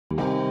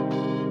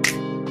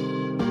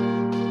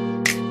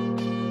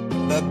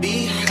but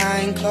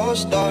behind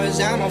closed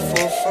doors, I'm a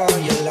fool for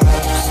your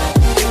love.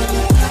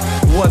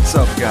 What's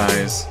up,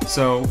 guys?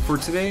 So, for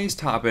today's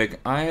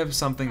topic, I have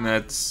something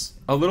that's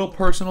a little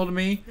personal to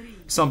me,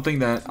 something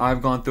that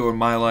I've gone through in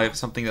my life,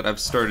 something that I've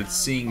started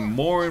seeing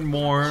more and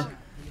more,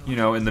 you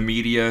know, in the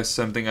media,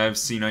 something I've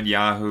seen on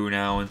Yahoo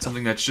now, and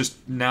something that's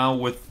just now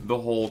with the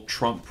whole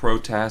Trump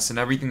protests and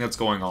everything that's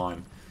going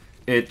on.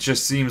 It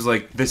just seems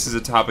like this is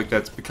a topic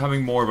that's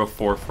becoming more of a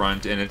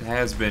forefront, and it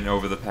has been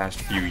over the past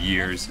few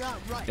years.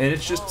 And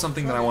it's just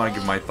something that I want to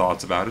give my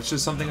thoughts about. It's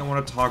just something I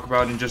want to talk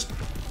about, and just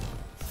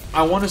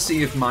I want to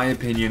see if my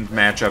opinions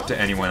match up to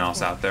anyone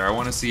else out there. I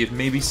want to see if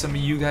maybe some of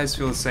you guys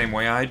feel the same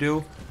way I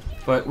do.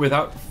 But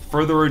without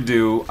further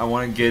ado, I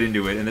want to get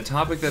into it. And the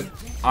topic that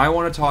I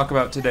want to talk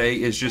about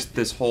today is just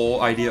this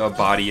whole idea of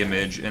body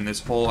image, and this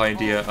whole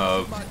idea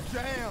of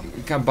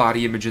kind of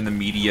body image in the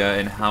media,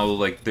 and how,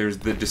 like, there's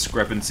the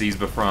discrepancies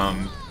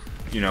from,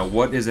 you know,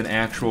 what is an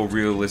actual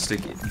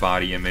realistic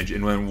body image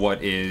and then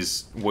what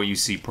is what you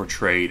see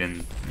portrayed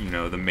in, you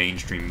know, the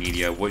mainstream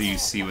media, what do you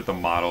see with the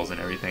models and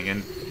everything.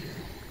 And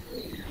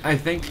I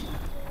think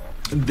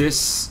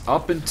this,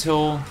 up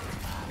until,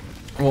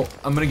 well,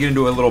 I'm going to get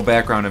into a little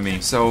background of me.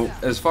 So,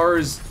 as far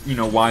as, you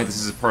know, why this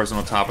is a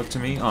personal topic to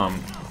me,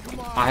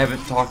 I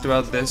haven't talked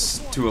about this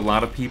to a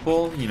lot of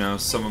people. You know,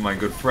 some of my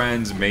good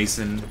friends,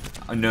 Mason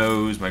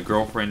knows, my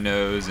girlfriend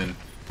knows, and,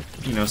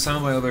 you know, some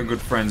of my other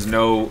good friends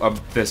know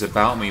of this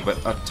about me, but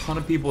a ton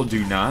of people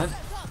do not.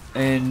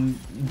 And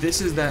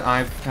this is that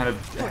I've kind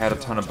of had a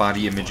ton of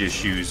body image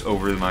issues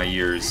over my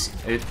years.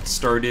 It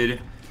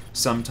started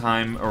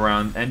sometime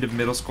around end of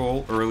middle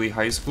school, early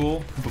high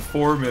school,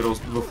 before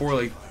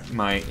like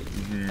my,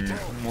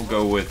 we'll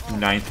go with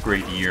 9th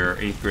grade year,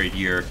 8th grade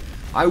year.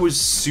 I was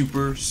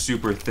super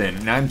thin,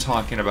 and I'm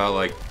talking about,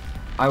 like,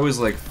 I was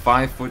like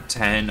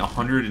 5'10",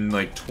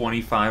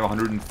 125,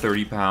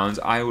 130 pounds.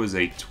 I was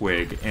a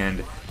twig,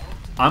 and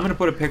I'm gonna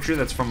put a picture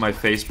that's from my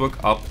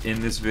Facebook up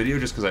in this video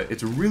just because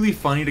it's really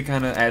funny to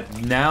kind of,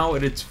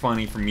 it's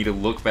funny for me to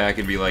look back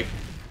and be like,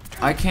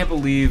 I can't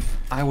believe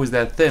I was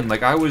that thin.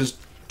 Like, I was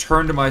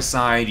turned to my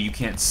side, you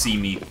can't see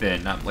me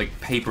thin, not like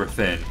paper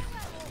thin.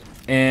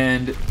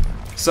 And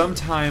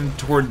sometime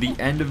toward the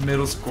end of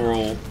middle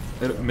school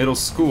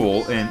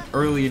and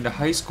early into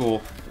high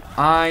school,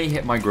 I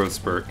hit my growth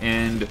spurt,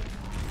 and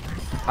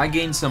I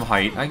gained some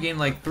height. I gained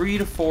like 3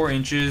 to 4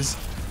 inches.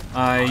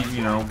 I,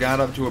 you know,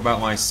 got up to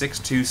about my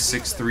 6'2",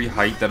 6'3"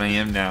 height that I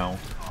am now.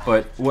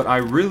 But what I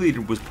really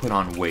did was put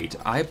on weight.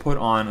 I put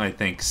on, I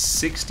think,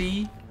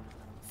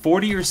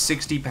 40 or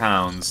 60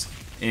 pounds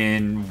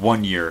in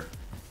 1 year.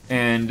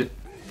 And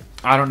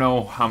I don't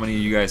know how many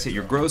of you guys hit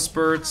your growth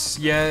spurts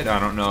yet. I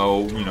don't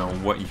know, you know,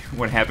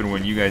 what happened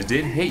when you guys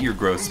did hit your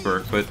growth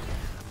spurt, but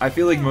I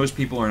feel like most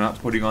people are not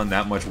putting on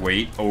that much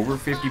weight. Over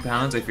 50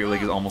 pounds, I feel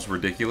like, is almost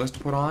ridiculous to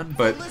put on,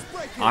 but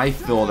I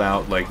filled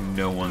out like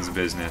no one's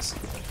business.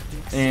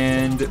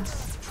 And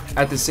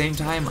at the same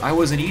time, I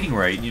wasn't eating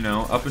right, you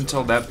know. Up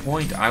until that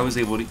point, I was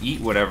able to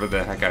eat whatever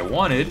the heck I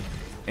wanted,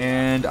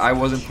 and I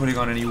wasn't putting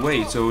on any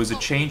weight, so it was a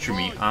change for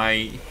me.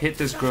 I hit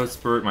this growth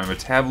spurt, my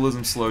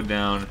metabolism slowed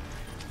down,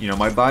 you know,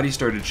 my body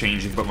started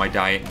changing, but my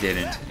diet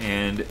didn't.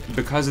 And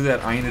because of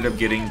that, I ended up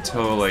getting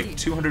to like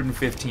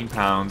 215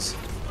 pounds,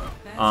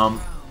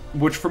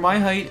 which for my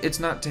height, it's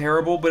not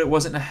terrible, but it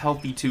wasn't a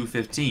healthy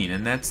 215,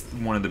 and that's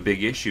one of the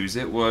big issues.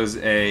 It was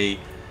a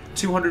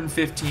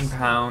 215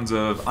 pounds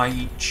of I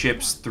eat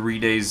chips 3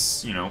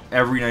 days, you know,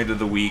 every night of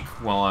the week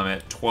while I'm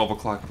at 12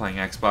 o'clock playing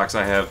Xbox.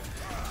 I have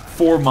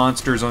 4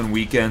 monsters on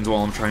weekends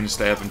while I'm trying to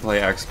stay up and play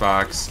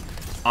Xbox.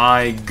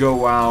 I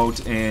go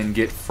out and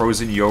get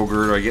frozen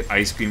yogurt, or I get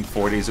ice cream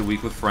 4 days a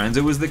week with friends.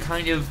 It was the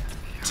kind of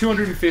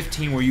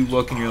 215 where you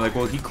look and you're like,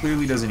 well, he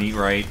clearly doesn't eat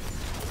right.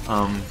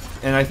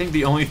 And I think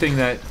the only thing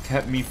that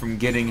kept me from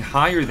getting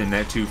higher than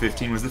that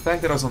 215 was the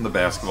fact that I was on the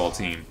basketball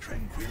team.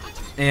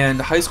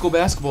 And high school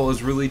basketball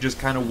is really just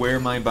kind of where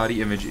my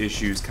body image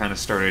issues kind of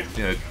started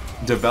to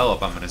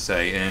develop, I'm going to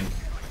say. And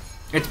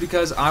it's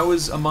because I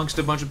was amongst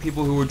a bunch of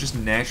people who were just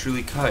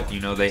naturally cut. You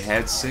know, they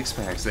had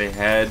six-packs, they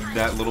had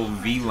that little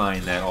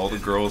V-line that all the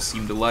girls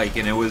seemed to like,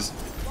 and it was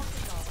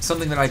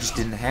something that I just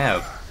didn't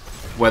have.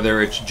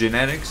 Whether it's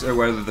genetics or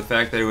whether the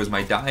fact that it was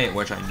my diet,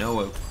 which I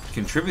know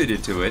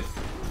contributed to it,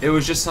 it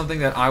was just something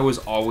that I was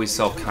always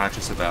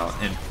self-conscious about.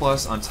 And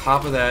plus, on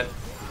top of that,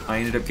 I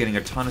ended up getting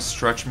a ton of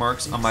stretch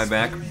marks on my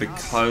back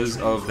because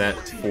of that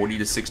 40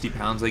 to 60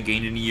 pounds I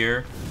gained in a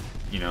year.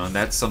 You know, and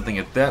that's something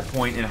at that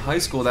point in high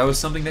school, that was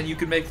something that you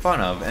could make fun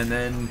of. And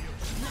then,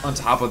 on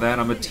top of that,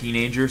 I'm a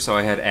teenager, so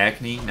I had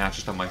acne, not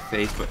just on my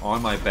face, but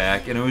on my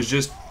back. And it was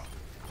just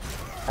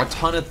a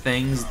ton of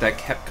things that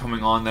kept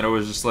coming on that I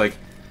was just like,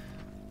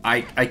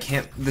 I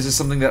can't, this is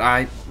something that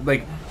I,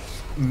 like,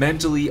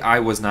 mentally, I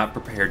was not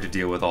prepared to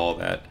deal with all of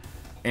that.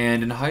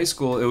 And in high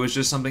school, it was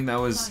just something that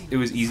it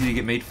was easy to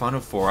get made fun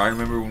of for. I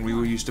remember when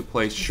we used to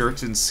play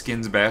shirts and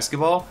skins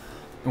basketball,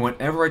 and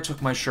whenever I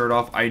took my shirt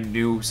off, I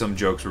knew some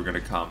jokes were going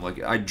to come.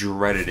 Like, I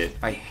dreaded it.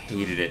 I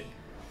hated it.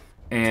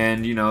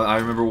 And, you know, I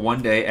remember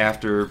one day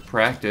after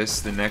practice,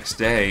 the next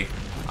day,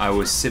 I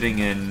was sitting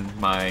in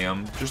my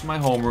just my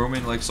homeroom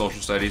in like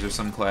social studies or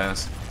some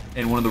class,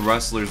 and one of the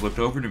wrestlers looked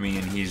over to me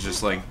and he's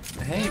just like,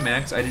 "Hey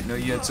Max, I didn't know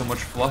you had so much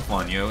fluff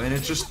on you." And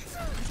it's just,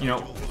 you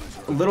know,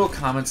 little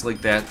comments like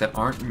that that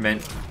aren't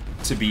meant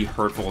to be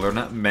hurtful. They're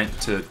not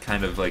meant to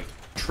kind of like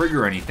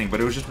trigger anything,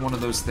 but it was just one of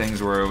those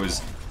things where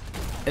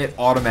it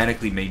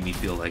automatically made me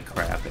feel like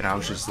crap, and I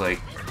was just like,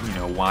 you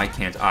know, why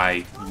can't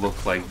I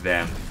look like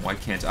them? Why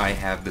can't I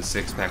have the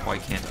six-pack? Why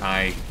can't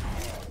I,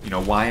 you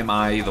know, why am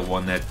I the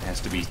one that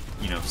has to be,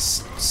 you know,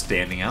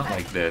 standing out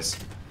like this?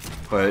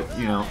 But,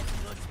 you know,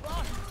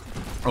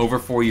 over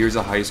 4 years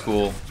of high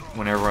school,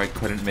 whenever I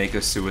couldn't make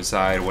a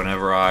suicide,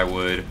 whenever I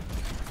would,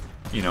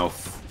 you know,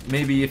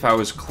 maybe if I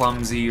was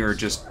clumsy or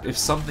just if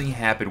something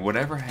happened,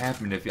 whatever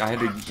happened, if I had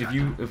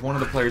to, if one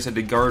of the players had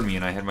to guard me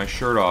and I had my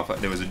shirt off,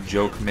 there was a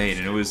joke made,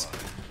 and it was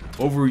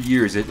over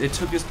years. It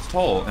took its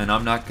toll, and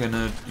I'm not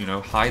gonna, you know,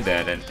 hide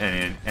that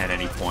at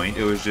any point.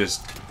 It was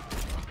just,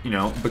 you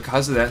know,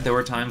 because of that, there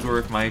were times where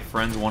if my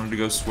friends wanted to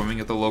go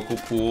swimming at the local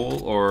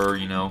pool, or,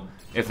 you know,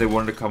 if they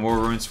wanted to come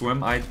over and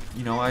swim, I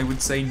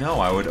would say no.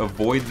 I would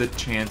avoid the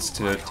chance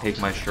to take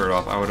my shirt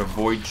off. I would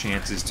avoid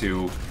chances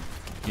to,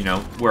 you know,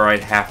 where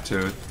I'd have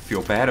to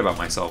feel bad about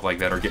myself like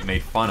that or get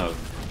made fun of.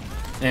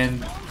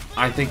 And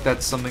I think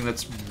that's something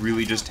that's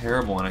really just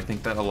terrible, and I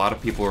think that a lot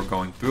of people are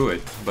going through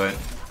it. But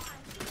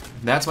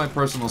that's my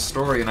personal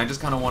story, and I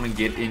just kind of want to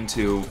get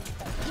into,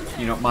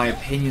 you know, my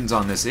opinions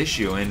on this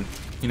issue. And,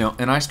 you know,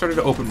 and I started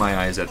to open my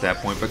eyes at that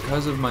point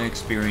because of my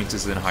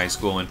experiences in high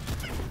school and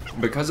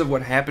because of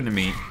what happened to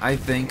me. I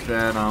think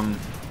that,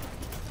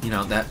 you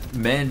know, that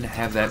men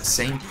have that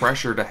same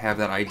pressure to have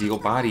that ideal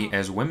body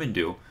as women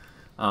do.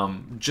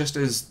 Just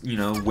as, you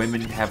know,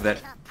 women have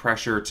that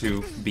pressure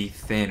to be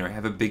thin or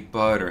have a big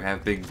butt or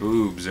have big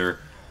boobs or,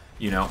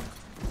 you know,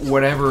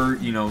 whatever,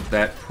 you know,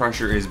 that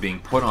pressure is being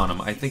put on them.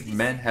 I think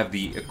men have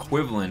the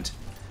equivalent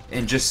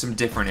in just some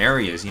different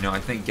areas. You know, I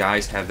think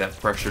guys have that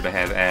pressure to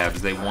have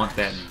abs. They want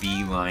that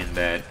V line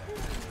that,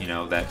 you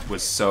know, that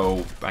was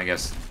so, I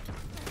guess,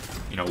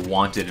 you know,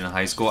 wanted in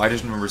high school. I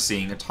just remember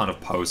seeing a ton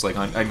of posts. Like,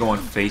 I'd go on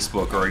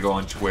Facebook or I'd go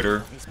on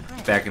Twitter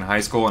back in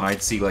high school, and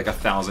I'd see like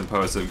 1,000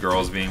 posts of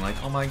girls being like,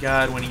 "Oh my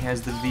God, when he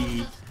has the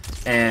V,"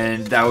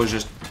 and that was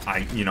just,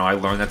 I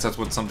learned that's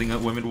what something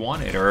that women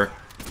wanted. Or,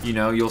 you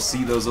know, you'll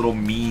see those little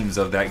memes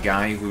of that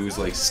guy who's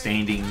like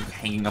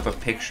hanging up a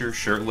picture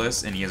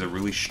shirtless, and he has a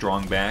really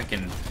strong back,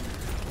 and,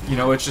 you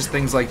know, it's just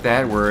things like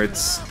that where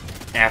it's,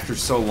 after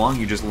so long,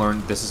 you just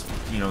learn this is,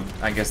 you know,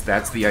 I guess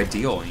that's the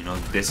ideal. You know,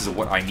 this is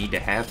what I need to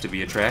have to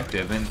be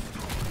attractive. And,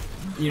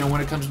 you know, when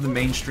it comes to the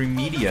mainstream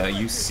media,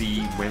 you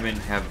see women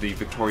have the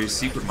Victoria's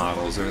Secret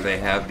models, or they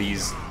have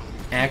these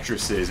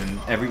actresses, and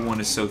everyone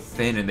is so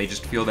thin, and they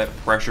just feel that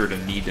pressure to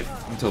need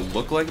to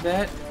look like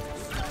that.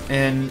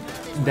 And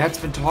that's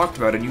been talked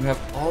about, and you have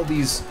all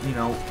these, you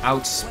know,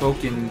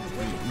 outspoken,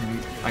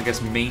 I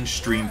guess,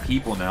 mainstream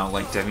people now,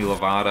 like Demi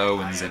Lovato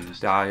and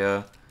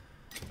Zendaya.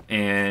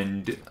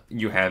 And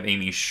you have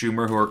Amy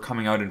Schumer, who are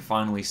coming out and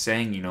finally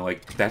saying, you know,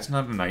 like, that's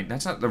not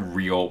the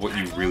real, what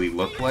you really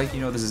look like.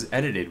 You know, this is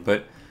edited.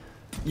 But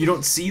you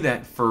don't see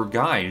that for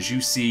guys. You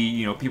see,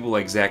 you know, people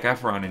like Zac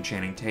Efron and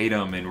Channing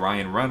Tatum and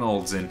Ryan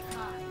Reynolds and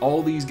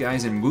all these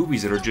guys in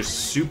movies that are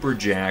just super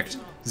jacked.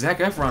 Zac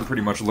Efron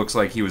pretty much looks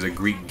like he was a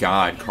Greek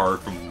god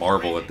carved from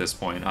marble at this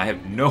point. I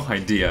have no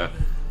idea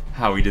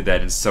how he did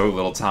that in so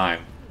little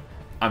time.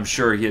 I'm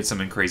sure he had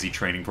some crazy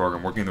training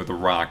program working with The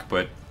Rock,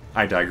 but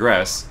I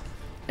digress.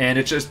 And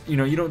it's just, you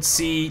know, you don't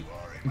see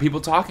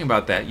people talking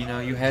about that. You know,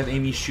 you have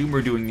Amy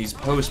Schumer doing these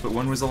posts, but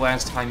when was the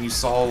last time you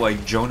saw,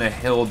 like, Jonah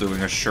Hill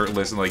doing a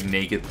shirtless and, like,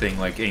 naked thing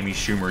like Amy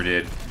Schumer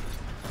did?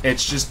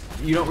 It's just,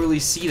 you don't really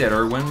see that.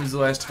 Or when was the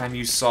last time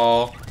you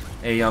saw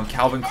a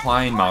Calvin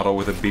Klein model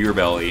with a beer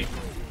belly?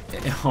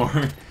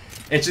 Or,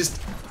 it's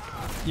just,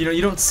 you know,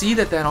 you don't see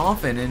that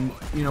often. And,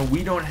 you know,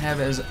 we don't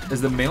have, as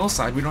the male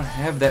side, we don't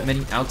have that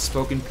many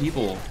outspoken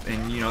people.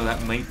 And, you know,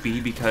 that might be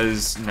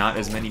because not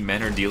as many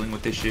men are dealing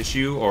with this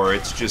issue, or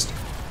it's just,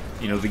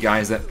 you know, the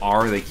guys that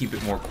are, they keep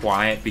it more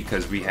quiet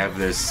because we have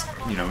this,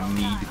 you know,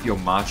 need to feel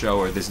macho,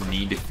 or this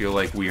need to feel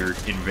like we're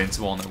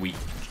invincible and that we,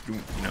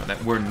 you know,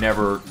 that we're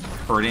never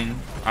hurting.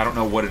 I don't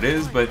know what it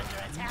is, but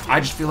I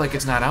just feel like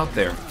it's not out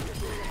there.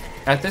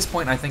 At this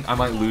point, I think I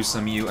might lose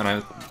some of you, and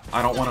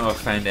I don't want to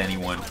offend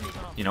anyone.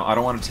 You know, I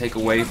don't want to take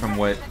away from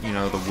what, you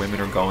know, the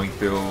women are going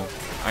through.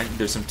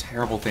 There's some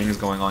terrible things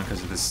going on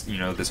because of this, you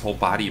know, this whole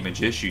body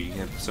image issue. You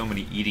have so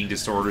many eating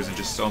disorders and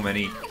just so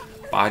many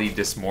body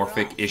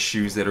dysmorphic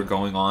issues that are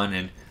going on,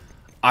 and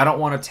I don't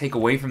want to take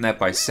away from that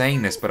by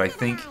saying this, but I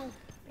think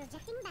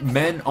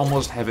men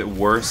almost have it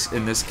worse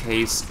in this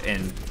case,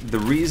 and the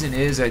reason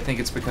is, I think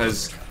it's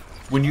because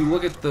when you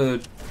look at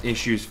the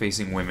issues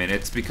facing women,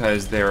 it's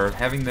because they're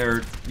having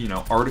their, you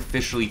know,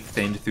 artificially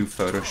thinned through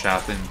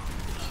Photoshop,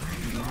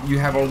 and you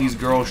have all these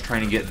girls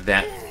trying to get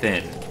that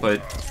thin. But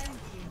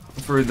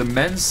for the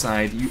men's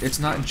side, it's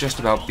not just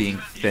about being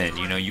thin.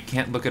 You know, you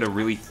can't look at a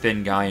really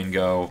thin guy and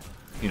go,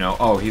 you know,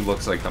 oh, he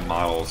looks like the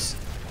models.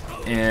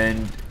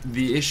 And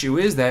the issue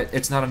is that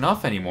it's not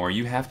enough anymore.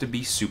 You have to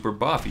be super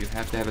buff. You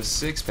have to have a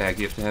six-pack.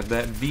 You have to have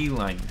that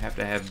V-line. You have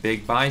to have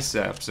big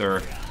biceps,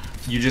 or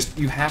you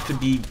have to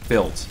be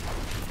built.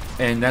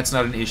 And that's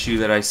not an issue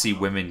that I see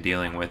women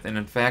dealing with. And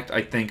in fact,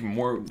 I think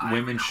more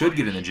women should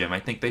get in the gym. I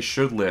think they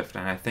should lift,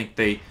 and I think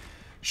they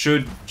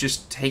should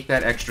just take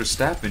that extra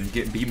step and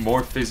be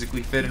more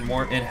physically fit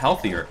and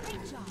healthier.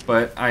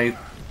 But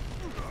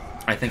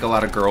I think a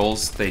lot of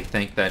girls, they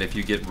think that if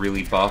you get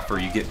really buff or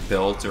you get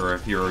built, or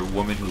if you're a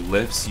woman who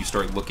lifts, you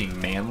start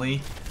looking manly,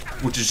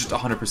 which is just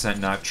 100%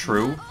 not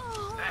true.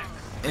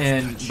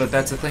 But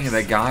that's the thing,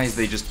 that guys,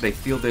 they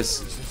feel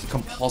this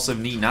compulsive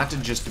need not to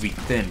just to be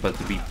thin, but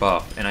to be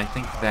buff. And I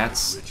think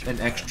that's an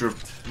extra,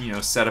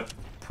 set of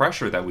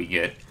pressure that we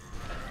get.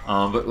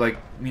 But like,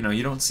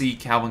 you don't see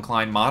Calvin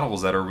Klein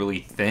models that are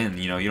really thin.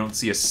 You don't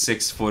see a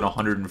 6 foot,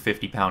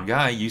 150 pound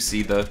guy. You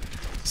see the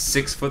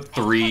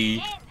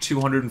 6'3",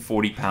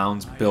 240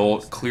 pounds,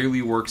 built,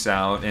 clearly works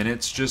out, and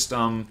it's just,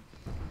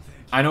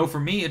 I know for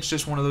me, it's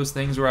just one of those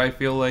things where I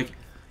feel like,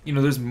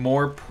 there's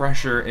more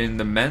pressure in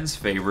the men's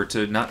favor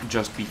to not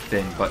just be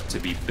thin, but to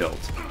be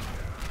built.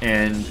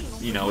 And,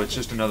 it's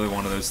just another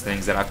one of those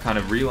things that I've kind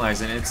of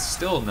realized, and it's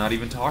still not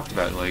even talked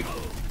about. Like,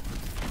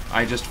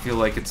 I just feel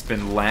like it's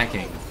been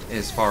lacking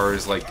as far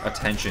as, like,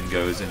 attention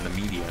goes in the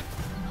media.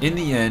 In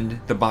the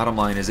end, the bottom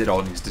line is it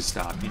all needs to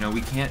stop.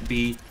 We can't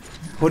be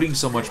putting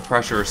so much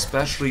pressure,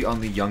 especially on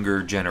the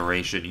younger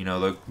generation,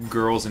 the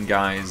girls and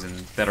guys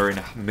that are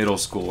in middle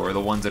school, or the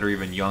ones that are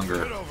even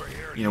younger.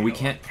 We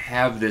can't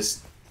have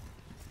this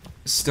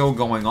still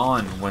going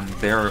on when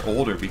they're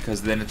older,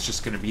 because then it's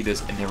just going to be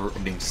this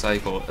never-ending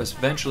cycle.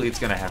 Eventually, it's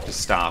going to have to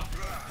stop.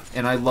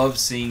 And I love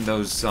seeing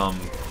those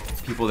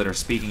people that are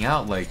speaking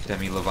out, like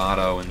Demi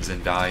Lovato and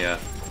Zendaya,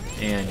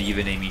 and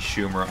even Amy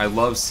Schumer. I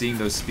love seeing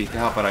those speak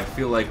out, but I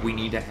feel like we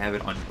need to have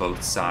it on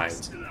both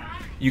sides.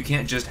 You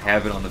can't just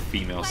have it on the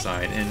female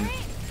side. And,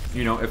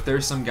 if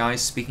there's some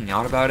guys speaking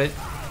out about it,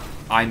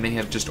 I may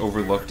have just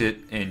overlooked it,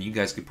 and you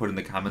guys could put in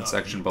the comment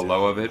section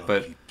below of it,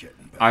 but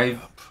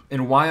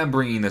and why I'm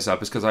bringing this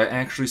up is because I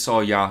actually saw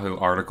a Yahoo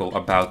article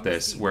about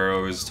this, where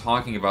it was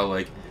talking about,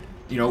 like,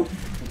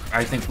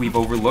 I think we've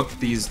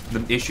overlooked the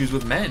issues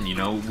with men.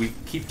 We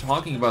keep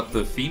talking about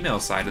the female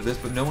side of this,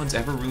 but no one's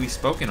ever really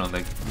spoken on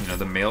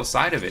the male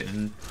side of it.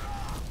 And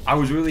I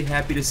was really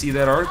happy to see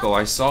that article.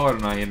 I saw it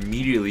and I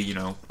immediately,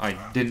 I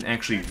didn't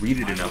actually read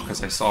it enough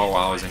because I saw it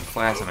while I was in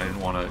class and I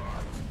didn't want to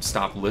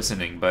stop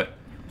listening. But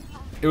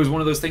it was one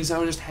of those things I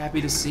was just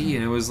happy to see,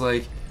 and it was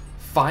like,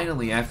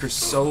 finally, after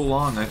so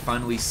long, I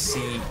finally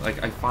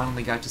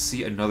got to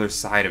see another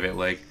side of it.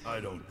 Like,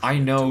 I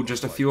know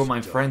just a few of my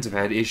friends have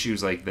had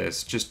issues like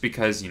this, just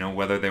because,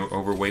 whether they were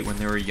overweight when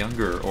they were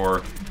younger,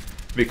 or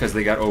because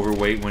they got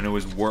overweight when it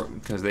was work,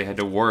 because they had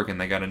to work and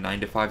they got a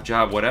 9-to-5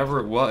 job, whatever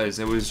it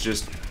was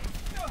just,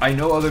 I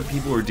know other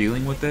people are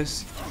dealing with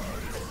this,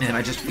 and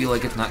I just feel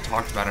like it's not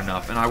talked about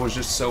enough, and I was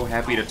just so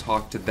happy to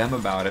talk to them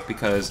about it,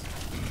 because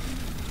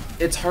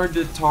it's hard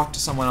to talk to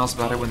someone else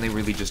about it when they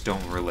really just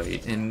don't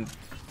relate. And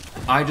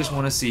I just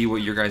want to see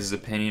what your guys'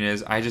 opinion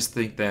is. I just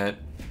think that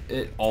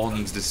it all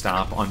needs to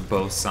stop on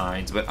both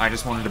sides, but I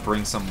just wanted to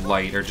bring some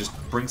light, or just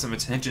bring some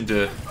attention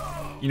to,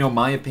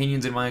 my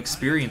opinions and my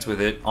experience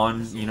with it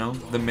on,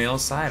 the male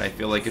side. I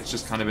feel like it's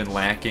just kind of been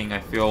lacking. I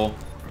feel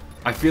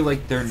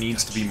like there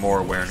needs to be more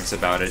awareness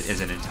about it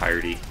as an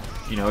entirety.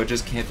 It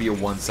just can't be a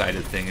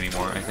one-sided thing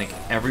anymore. I think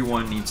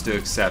everyone needs to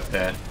accept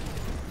that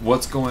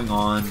what's going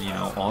on,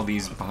 all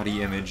these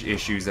body image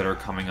issues that are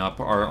coming up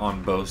are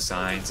on both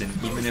sides, and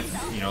even if,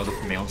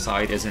 the male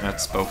side isn't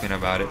outspoken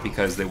about it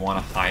because they want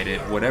to hide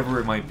it, whatever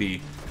it might be,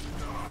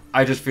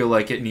 I just feel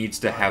like it needs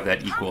to have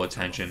that equal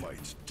attention.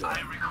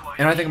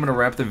 And I think I'm going to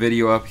wrap the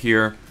video up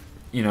here.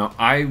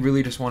 I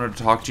really just wanted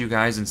to talk to you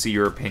guys and see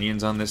your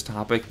opinions on this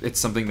topic. It's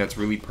something that's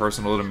really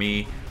personal to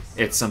me.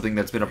 It's something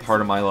that's been a part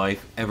of my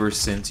life ever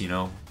since,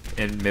 in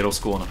middle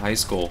school and high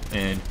school.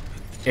 And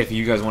if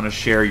you guys want to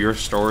share your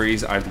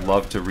stories, I'd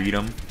love to read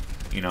them.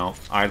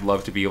 I'd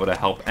love to be able to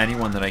help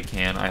anyone that I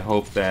can. I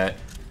hope that,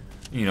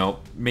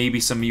 maybe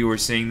some of you who are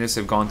seeing this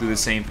have gone through the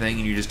same thing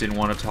and you just didn't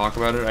want to talk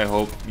about it. I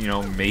hope,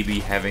 maybe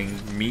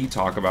having me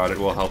talk about it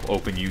will help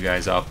open you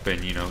guys up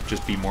and,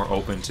 just be more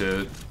open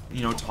to,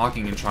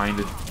 talking and trying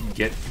to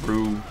get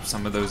through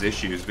some of those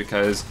issues.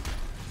 Because,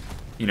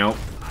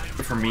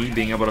 for me,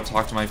 being able to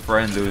talk to my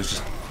friends,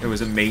 it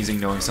was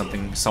amazing knowing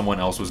someone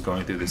else was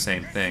going through the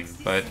same thing.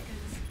 But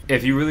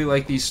if you really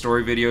like these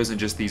story videos and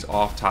just these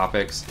off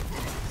topics,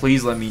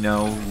 please let me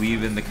know.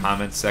 Leave in the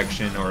comments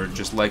section, or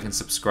just like and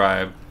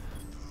subscribe.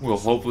 We'll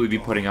hopefully be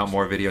putting out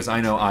more videos.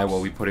 I know I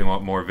will be putting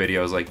out more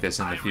videos like this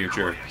in the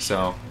future.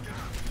 So,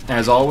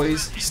 as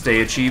always,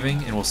 stay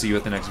achieving, and we'll see you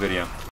at the next video.